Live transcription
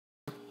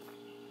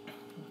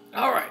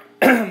All right,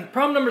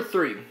 problem number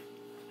 3,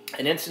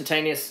 an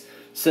instantaneous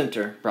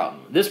center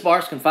problem. This bar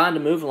is confined to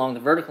move along the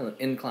vertical and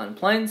inclined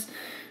planes.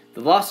 The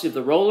velocity of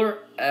the roller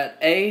at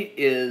A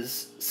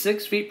is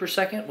 6 feet per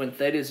second when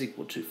theta is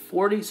equal to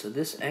 40. So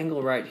this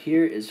angle right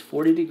here is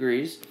 40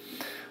 degrees.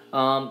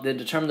 Then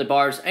determine the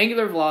bar's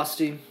angular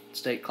velocity,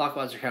 state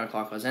clockwise or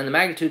counterclockwise, and the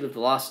magnitude of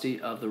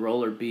velocity of the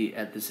roller B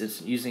at this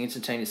instant using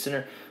instantaneous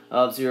center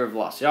of zero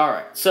velocity. All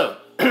right, so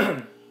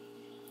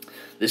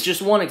this is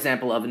just one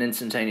example of an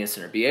instantaneous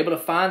center. Be able to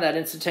find that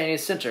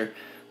instantaneous center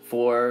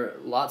for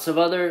lots of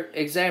other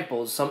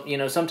examples.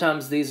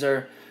 Sometimes these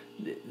are,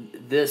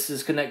 this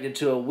is connected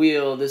to a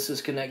wheel, this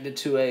is connected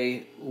to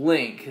a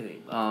link.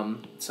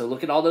 So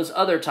look at all those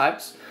other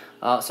types.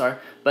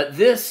 But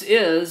this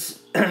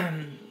is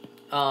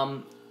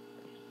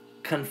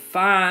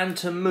confined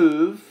to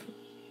move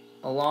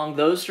along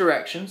those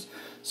directions.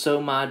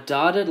 So my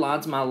dotted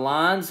lines, my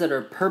lines that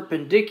are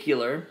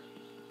perpendicular,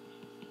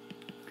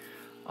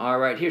 are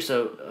right here.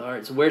 So, all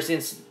right, so where's the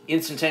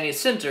instantaneous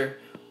center?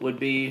 Would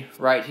be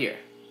right here.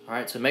 All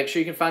right, so make sure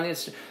you can find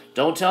the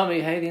don't tell me,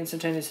 hey, the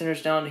instantaneous center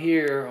is down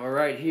here or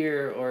right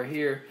here or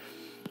here.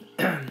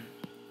 Get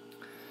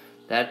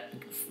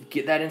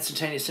that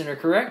instantaneous center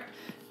correct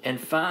and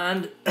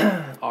find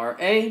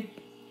RA,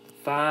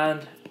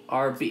 find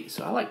RB.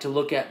 So I like to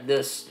look at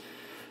this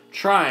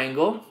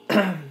triangle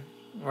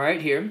right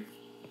here.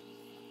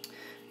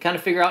 Kind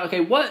of figure out,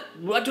 okay, what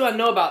do I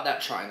know about that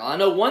triangle? I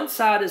know one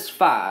side is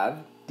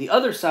 5. The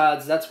other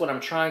sides, that's what I'm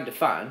trying to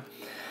find.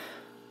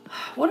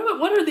 What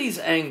are these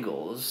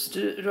angles?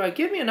 Do I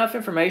give me enough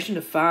information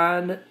to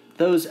find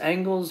those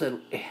angles?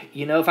 And,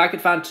 if I could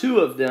find 2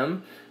 of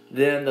them,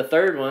 then the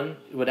third one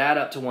would add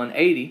up to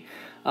 180.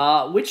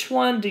 Which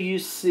one do you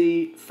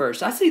see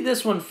first? I see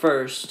this one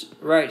first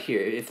right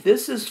here. If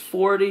this is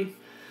 40,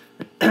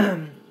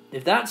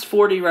 if that's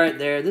 40 right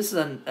there, this is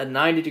a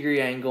 90-degree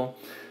angle,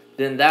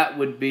 then that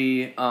would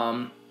be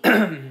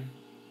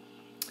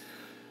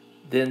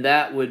then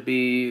that would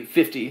be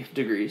 50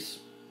 degrees.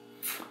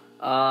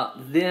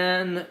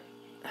 Then,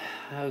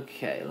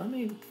 okay, let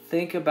me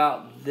think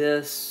about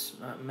this.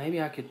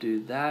 Maybe I could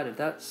do that. If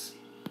that's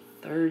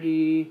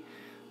 30,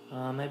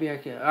 maybe I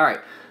could. All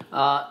right,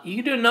 you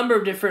can do a number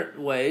of different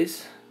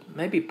ways.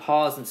 Maybe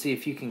pause and see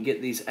if you can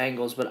get these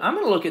angles. But I'm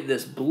going to look at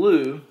this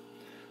blue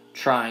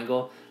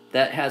triangle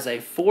that has a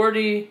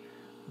 40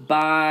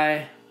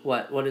 by,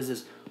 what is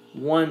this?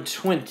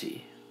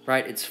 120,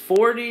 right? It's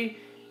 40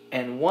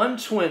 and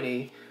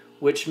 120,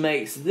 which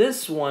makes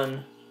this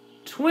one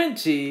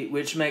 20,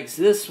 which makes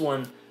this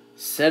one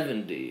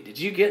 70. Did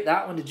you get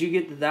that one? Did you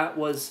get that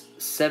was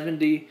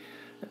 70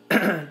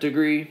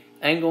 degree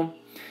angle?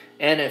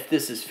 And if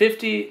this is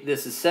 50,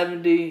 this is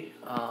 70.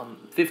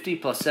 50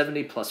 plus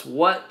 70 plus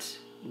what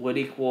would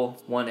equal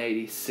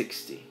 180,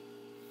 60.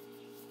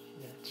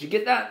 Did you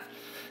get that?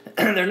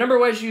 There are a number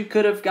of ways you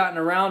could have gotten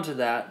around to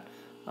that.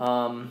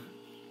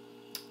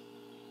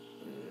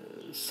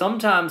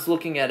 Sometimes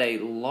looking at a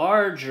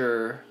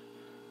larger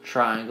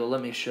triangle,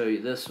 let me show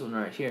you this one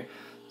right here.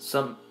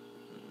 I'll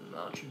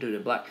do it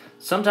in black.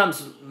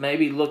 Sometimes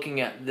maybe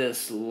looking at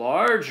this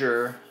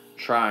larger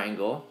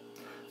triangle,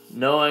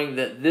 knowing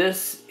that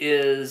this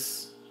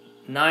is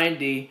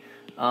 90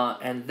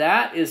 and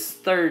that is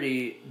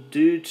 30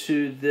 due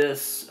to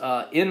this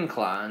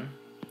incline,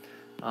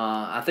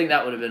 I think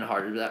that would have been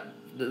harder.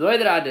 The way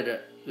that I did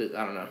it,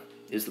 I don't know,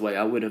 is the way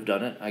I would have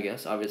done it, I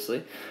guess,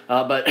 obviously.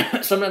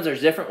 But sometimes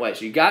there's different ways.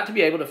 So you got to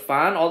be able to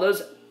find all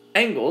those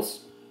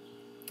angles.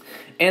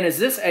 And is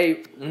this a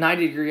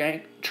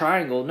 90-degree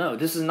triangle? No,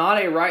 this is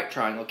not a right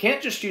triangle.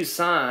 Can't just use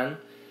sine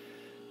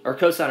or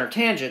cosine or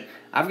tangent.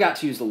 I've got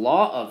to use the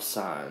law of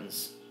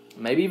sines,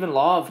 maybe even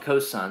law of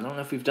cosine. I don't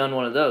know if we've done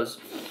one of those.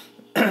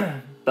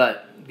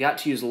 But got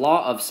to use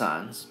law of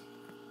sines.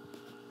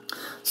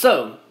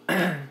 So,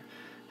 how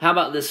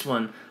about this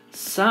one?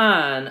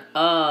 Sine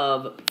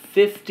of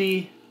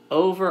 50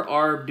 over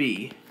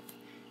RB,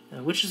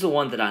 which is the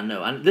one that I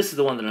know. This is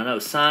the one that I know.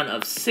 Sine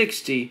of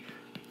 60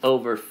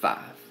 over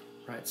 5.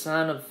 Right,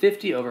 sine of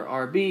 50 over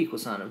RB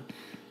equals sine of...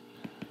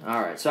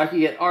 Alright, so I could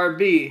get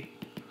RB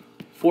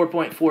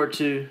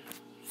 4.42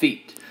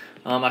 feet.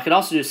 I could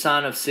also do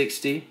sine of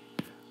 60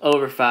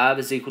 over 5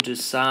 is equal to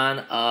sine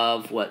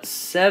of,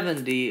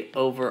 70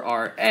 over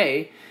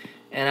RA,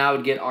 and I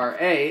would get RA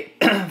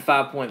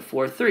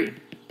 5.43.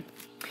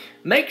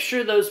 Make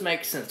sure those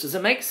make sense. Does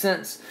it make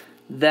sense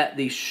that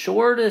the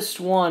shortest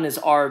one is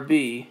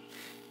RB?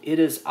 It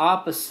is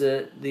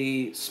opposite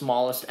the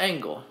smallest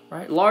angle,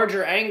 right?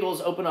 Larger angles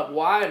open up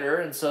wider,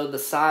 and so the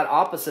side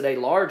opposite a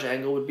large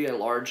angle would be a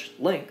large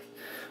length.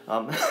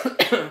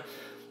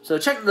 So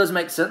check that those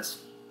make sense.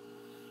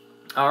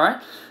 All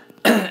right.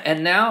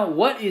 And now,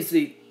 what is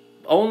the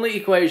only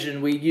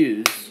equation we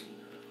use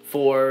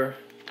for,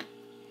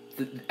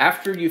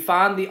 after you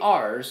find the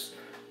R's,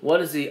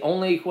 what is the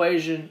only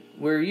equation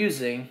we're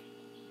using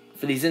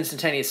for these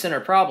instantaneous center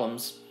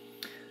problems?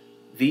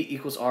 V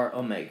equals R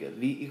omega.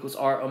 V equals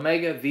R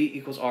omega. V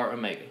equals R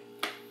omega.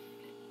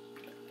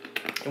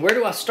 And where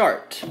do I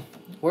start?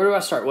 Where do I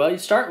start? Well, you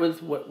start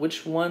with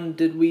which one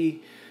did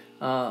we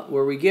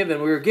were we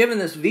given? We were given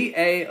this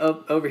VA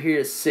over here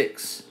is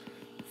 6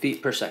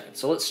 feet per second.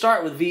 So let's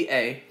start with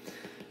VA.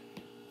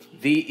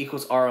 V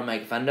equals R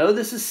omega. If I know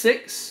this is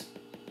 6,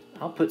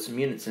 I'll put some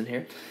units in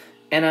here.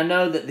 And I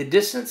know that the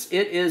distance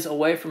it is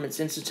away from its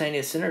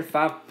instantaneous center,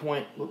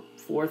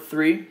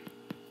 5.43.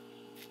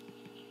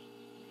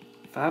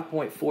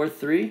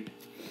 5.43.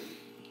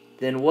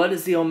 Then what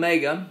is the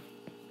omega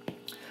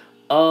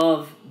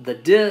of the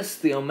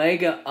disk, the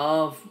omega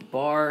of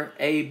bar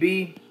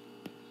AB?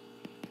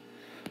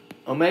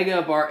 Omega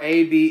of bar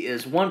AB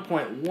is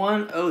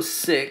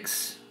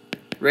 1.106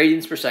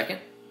 radians per second.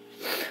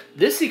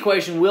 This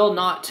equation will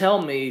not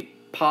tell me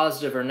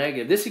positive or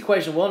negative. This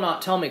equation will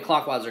not tell me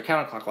clockwise or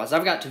counterclockwise.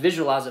 I've got to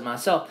visualize it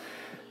myself.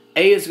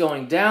 A is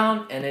going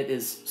down, and it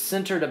is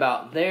centered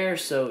about there,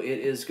 so it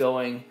is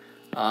going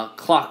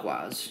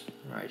clockwise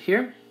right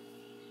here.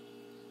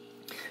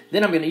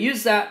 Then I'm going to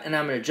use that, and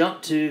I'm going to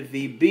jump to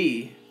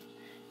VB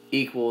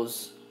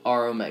equals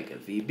R omega.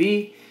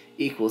 VB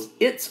equals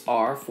its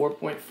R,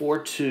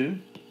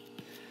 4.42,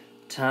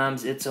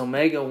 times its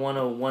omega,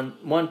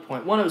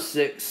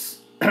 1.106,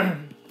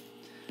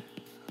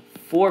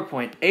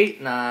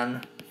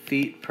 4.89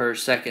 feet per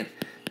second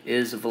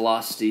is the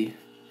velocity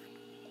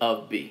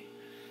of B.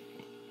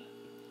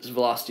 Is the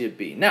velocity of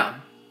B. Now,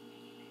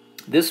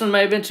 this one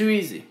may have been too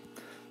easy.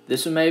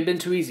 This one may have been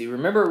too easy.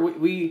 Remember,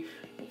 we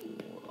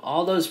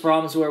all those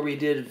problems where we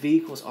did V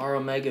equals R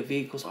omega, V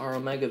equals R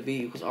omega,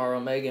 V equals R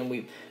omega,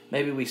 and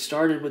maybe we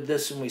started with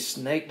this and we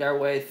snaked our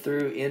way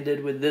through,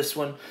 ended with this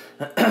one.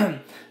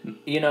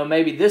 You know,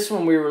 maybe this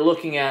one we were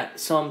looking at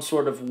some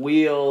sort of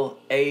wheel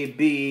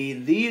AB.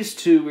 These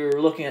two we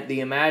were looking at the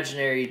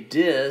imaginary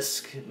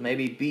disk,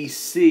 maybe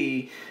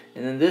BC,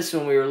 and then this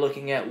one we were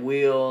looking at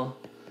wheel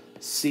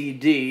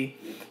CD.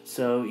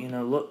 So, you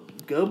know,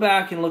 go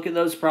back and look at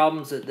those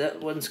problems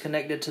that one's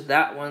connected to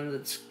that one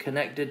that's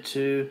connected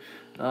to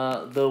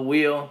the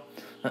wheel.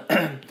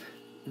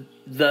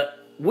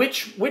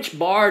 Which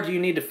bar do you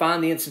need to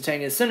find the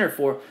instantaneous center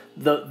for?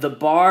 The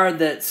bar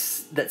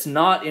that's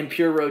not in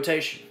pure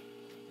rotation.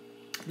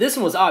 This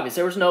one was obvious.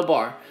 There was no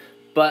bar.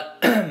 But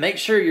make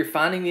sure you're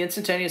finding the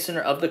instantaneous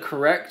center of the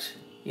correct,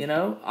 you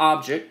know,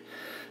 object.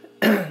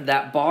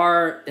 That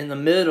bar in the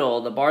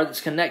middle, the bar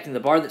that's connecting, the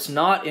bar that's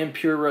not in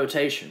pure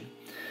rotation.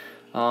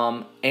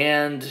 You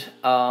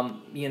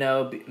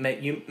know,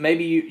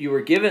 maybe you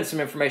were given some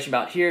information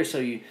about here, so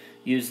you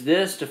use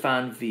this to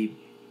find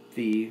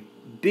VB.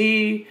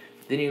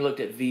 Then you looked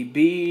at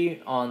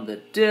VB on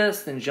the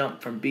disk, then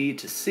jump from B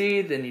to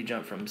C, then you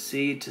jump from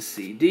C to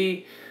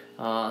CD.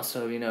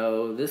 So, you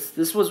know,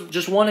 this was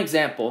just one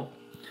example.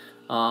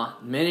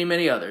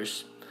 Many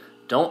others.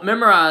 Don't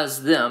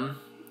memorize them.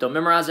 Don't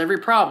memorize every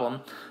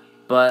problem,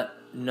 but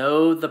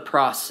know the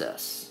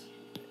process.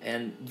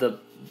 And the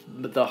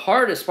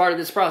hardest part of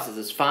this process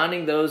is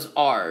finding those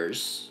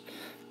R's,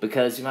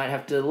 because you might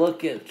have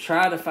to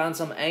try to find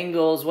some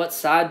angles. What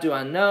side do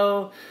I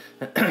know?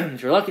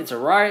 If you're lucky, it's a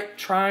right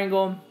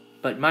triangle,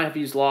 but you might have to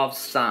use law of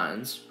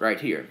sines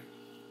right here.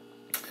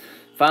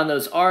 Find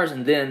those R's,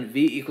 and then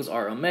V equals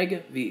R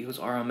omega, V equals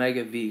R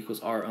omega, V equals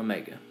R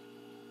omega.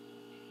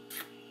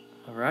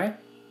 All right?